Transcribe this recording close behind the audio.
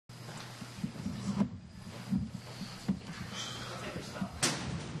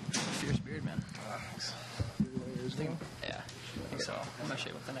so I'm not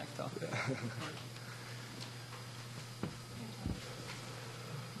sure with the neck though. Yeah.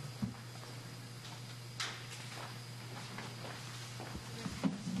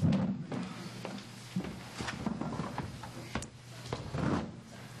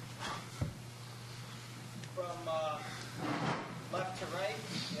 From left to right,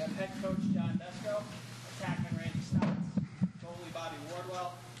 we have head coach John Desko, attackman Randy Stotts, goalie Bobby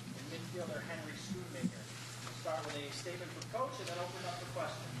Wardwell, and midfielder Henry Schoonmaker. We'll start with a statement from coach and then open up for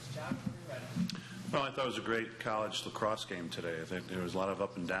questions. John, when you're ready. Well, I thought it was a great college lacrosse game today. I think there was a lot of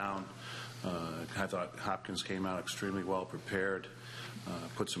up and down. I thought Hopkins came out extremely well prepared,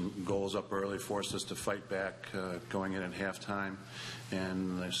 put some goals up early, forced us to fight back going in at halftime,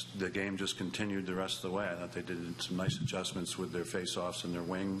 and the game just continued the rest of the way. I thought they did some nice adjustments with their face-offs and their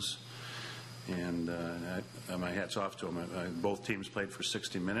wings, and my hat's off to them. Both teams played for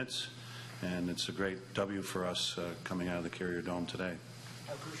 60 minutes, and it's a great W for us coming out of the Carrier Dome today.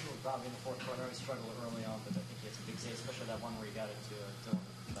 How crucial was Bobby in the fourth quarter? He struggled early on, but I think he had some big saves, especially that one where he got it to Dylan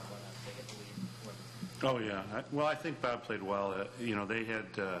to get the lead. Oh, yeah. Well, I think Bob played well. They had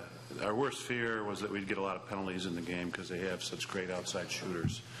our worst fear was that we'd get a lot of penalties in the game because they have such great outside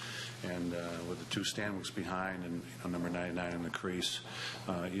shooters. And with the two Stanwicks behind and number 99 in the crease,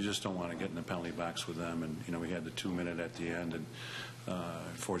 you just don't want to get in the penalty box with them. And, we had the 2-minute at the end. And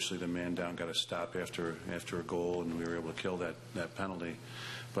fortunately, the man down got a stop after a goal, and we were able to kill that penalty.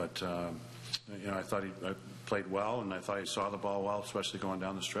 But, I thought he played well, and I thought he saw the ball well, especially going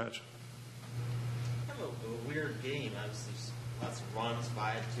down the stretch. Kind of a weird game. Obviously, lots of runs,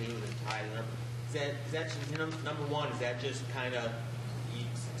 5-2, and tied it up. Is that just, number one, is that just kind of you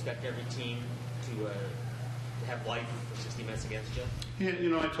expect every team to have life for 60 minutes against you?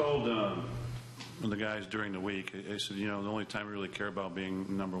 Yeah, I told the guys during the week, I said, the only time we really care about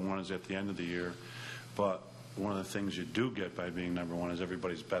being number one is at the end of the year. But one of the things you do get by being number one is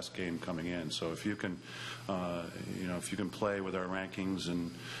everybody's best game coming in. So if you can, if you can play with our rankings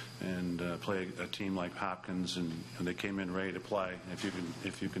and play a team like Hopkins, and they came in ready to play,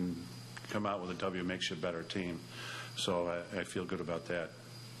 if you can come out with a W, it makes you a better team. So I feel good about that.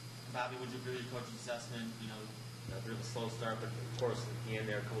 Bobby, would you agree with your coach's assessment? A bit of a slow start, but of course at the end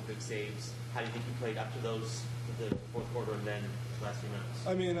there, a couple big saves. How do you think you played up to those, the fourth quarter and then the last few minutes?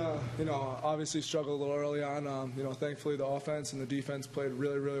 I mean, obviously struggled a little early on. Thankfully the offense and the defense played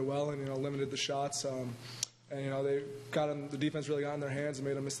really, really well and limited the shots. And they the defense really got in their hands and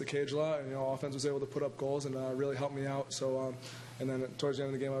made them miss the cage a lot. And offense was able to put up goals and really helped me out. So, and then towards the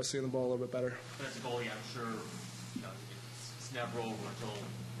end of the game, I was seeing the ball a little bit better. But as a goalie, I'm sure it's never over until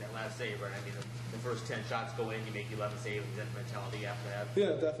that last save, right? I mean, the first 10 shots go in, you make 11 saves. Is that the mentality after that?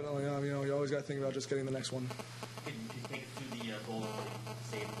 Yeah, definitely. You always got to think about just getting the next one. Can you take it through the goal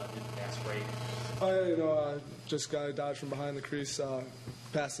save, left it fast break? Oh, yeah, just got dodged from behind the crease,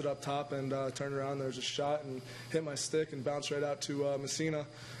 passed it up top, and turned around. There was a shot and hit my stick and bounced right out to Messina,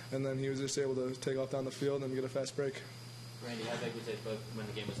 and then he was just able to take off down the field and get a fast break. Randy, how big was it when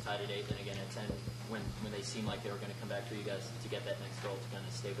the game was tied at 8 and again at 10 when they seemed like they were going to come back to you guys to get that next goal to kind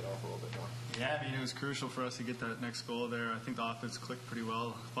of stave it off a little bit more? Yeah, I mean, it was crucial for us to get that next goal there. I think the offense clicked pretty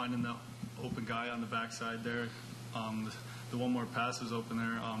well, finding the open guy on the backside there. The one more pass was open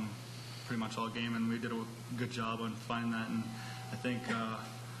there pretty much all game, and we did a good job on finding that. And I think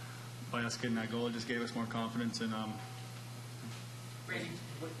by us getting that goal, it just gave us more confidence. And Randy,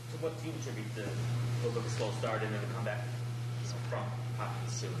 what do you attribute the little bit of a slow start and then the comeback from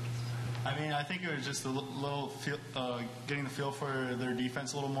Hopkins to? I mean, I think it was just a little feel, getting the feel for their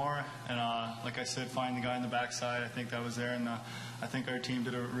defense a little more, and like I said, finding the guy on the backside. I think that was there, and I think our team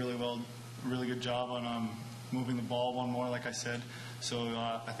did a really good job on moving the ball one more, like I said. So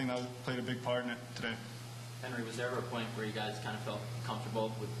I think that played a big part in it today. Henry, was there ever a point where you guys kind of felt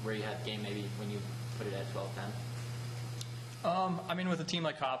comfortable with where you had the game, maybe when you put it at 12-10? I mean, with a team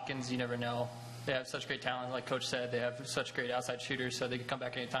like Hopkins, you never know. They have such great talent. Like Coach said, they have such great outside shooters, so they can come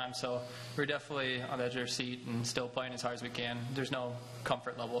back anytime. So we're definitely on the edge of our seat and still playing as hard as we can. There's no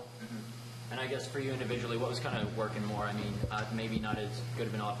comfort level. Mm-hmm. And I guess for you individually, what was kind of working more? I mean, maybe not as good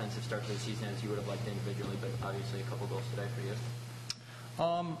of an offensive start to the season as you would have liked individually, but obviously a couple goals today for you.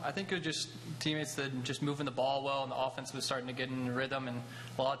 I think it was just teammates that just moving the ball well, and the offense was starting to get in rhythm. And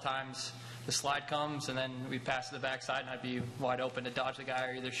a lot of times the slide comes, and then we pass to the backside, and I'd be wide open to dodge the guy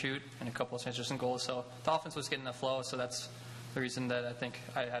or either shoot, and a couple of chances and goals. So the offense was getting the flow, so that's the reason that I think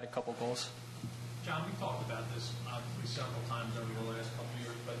I had a couple goals. John, we talked about this obviously several times over the last couple of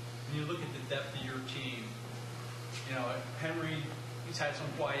years, but when you look at the depth of your team, Henry, he's had some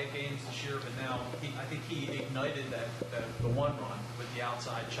quiet games this year, but now I think he ignited the one run with the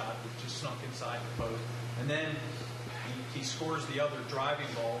outside shot, which just snuck inside the post. And then he scores the other driving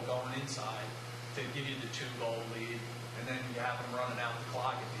goal going inside to give you the 2-goal lead, and then you have him running out the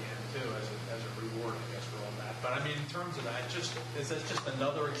clock at the end too as a reward, I guess, for all that. But I mean, in terms of that, is this just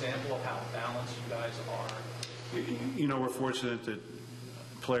another example of how balanced you guys are? You know, we're fortunate that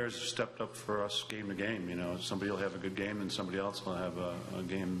players have stepped up for us game to game. You know, somebody will have a good game, and somebody else will have a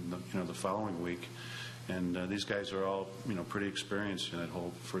game, the following week. And these guys are all, pretty experienced. That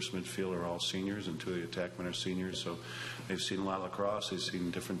whole first midfield are all seniors, and 2 of the attackmen are seniors. So they've seen a lot of lacrosse. They've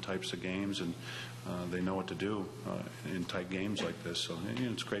seen different types of games, and they know what to do in tight games like this. So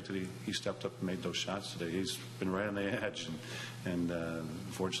it's great that he stepped up and made those shots today. He's been right on the edge, and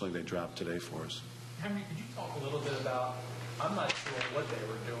unfortunately they dropped today for us. Henry, could you talk a little bit about, I'm not sure what they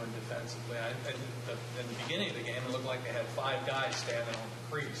were doing defensively. In the beginning of the game, it looked like they had 5 guys standing on the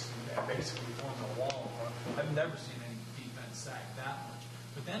crease and basically forming a wall in front. I've never seen any defense sack that much.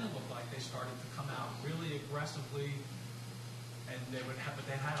 But then it looked like they started to come out really aggressively, and they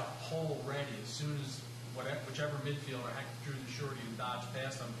had a pole ready as soon as whichever midfielder drew the shorty and dodged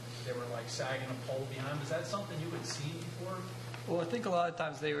past them. They were like sagging a pole behind them. Is that something you had seen before? Well, I think a lot of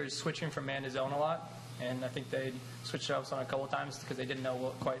times they were switching from man to zone a lot, and I think they switched it up on a couple of times because they didn't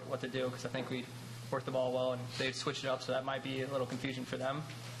know quite what to do, because I think we worked the ball well and they switched it up, so that might be a little confusion for them.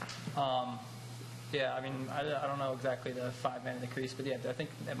 Yeah, I mean, I don't know exactly the 5-man in the crease, but yeah, I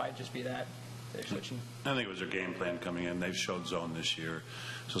think it might just be that they're switching. I think it was their game plan coming in. They've showed zone this year.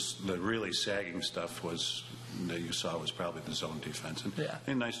 So the really sagging stuff that you saw was probably the zone defense. And yeah.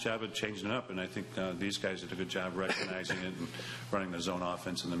 A nice job of changing it up. And I think these guys did a good job recognizing it and running the zone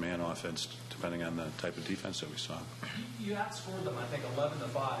offense and the man offense, depending on the type of defense that we saw. You outscored them, I think, 11-5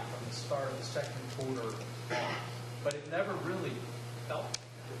 from the start of the second quarter on, but it never really felt.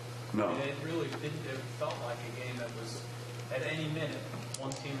 No. I mean, it really didn't. It felt like a game that was, at any minute,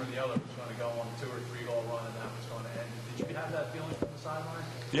 one team or the other was going to go on a 2 or 3 goal run, and that was going to end. Did you have that feeling from the sideline?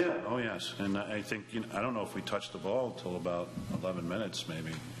 Yeah. Oh, yes. And I think I don't know if we touched the ball until about 11 minutes,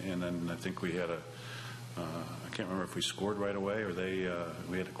 maybe, and then I think we had I can't remember if we scored right away or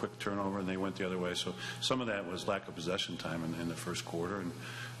we had a quick turnover and they went the other way. So some of that was lack of possession time in the first quarter, and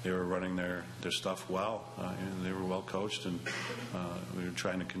they were running their stuff well, and they were well coached, and we were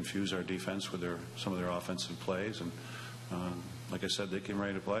trying to confuse our defense with some of their offensive plays, and like I said, they came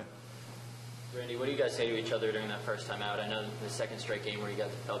ready to play. Randy, what do you guys say to each other during that first time out? I know the second straight game where you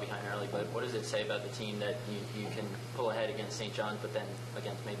guys fell behind early, but what does it say about the team that you can pull ahead against St. John's, but then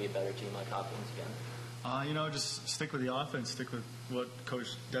against maybe a better team like Hopkins again? Just stick with the offense, stick with what Coach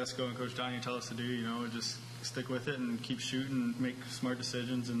Desko and Coach Donnie tell us to do. Just stick with it and keep shooting, make smart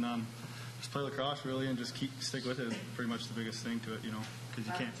decisions, and just play lacrosse really, and just stick with it. Pretty much the biggest thing to it, because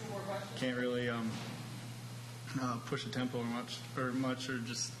you can't really push the tempo much, or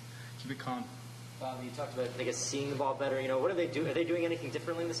just keep it calm. You talked about, I guess, seeing the ball better. What do they do? Are they doing anything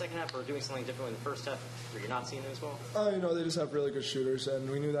differently in the second half, or doing something differently in the first half where you're not seeing them as well? They just have really good shooters, and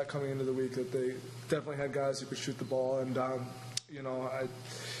we knew that coming into the week that they definitely had guys who could shoot the ball. And I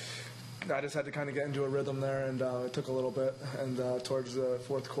just had to kind of get into a rhythm there, and it took a little bit. And towards the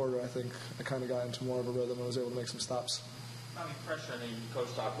fourth quarter, I think I kind of got into more of a rhythm and was able to make some stops. How many pressure? I mean,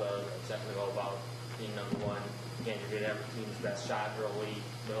 Coach talked about exactly all about being number one. Again, you're going to have your team's best shot early,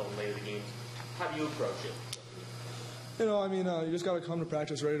 middle, and late of the games. How do you approach it? You just got to come to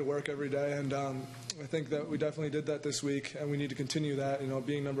practice ready to work every day, and I think that we definitely did that this week, and we need to continue that.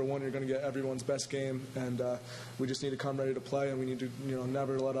 Being number one, you're going to get everyone's best game, and we just need to come ready to play, and we need to,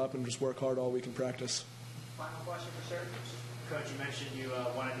 never let up and just work hard all week in practice. Final question for Syracuse. Coach, you mentioned you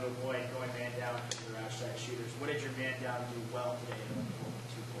wanted to avoid going man down because of your outside shooters. What did your man down do well today to hold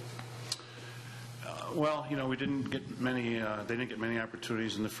 2 goals? Well, we didn't get many. They didn't get many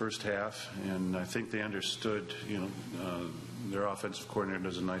opportunities in the first half, and I think they understood. Their offensive coordinator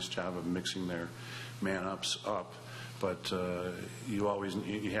does a nice job of mixing their man-ups up, but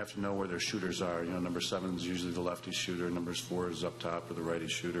you have to know where their shooters are. Number 7 is usually the lefty shooter. Number 4 is up top or the righty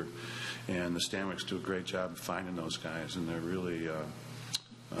shooter, and the Stanwicks do a great job of finding those guys, and they're really.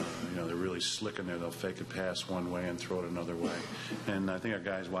 They're really slick in there. They'll fake a pass one way and throw it another way. And I think our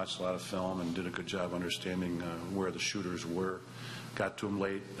guys watched a lot of film and did a good job understanding where the shooters were. Got to them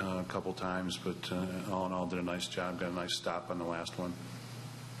late a couple times, but all in all did a nice job. Got a nice stop on the last one.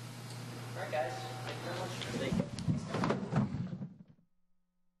 All right, guys. Thank you very much. Thank you.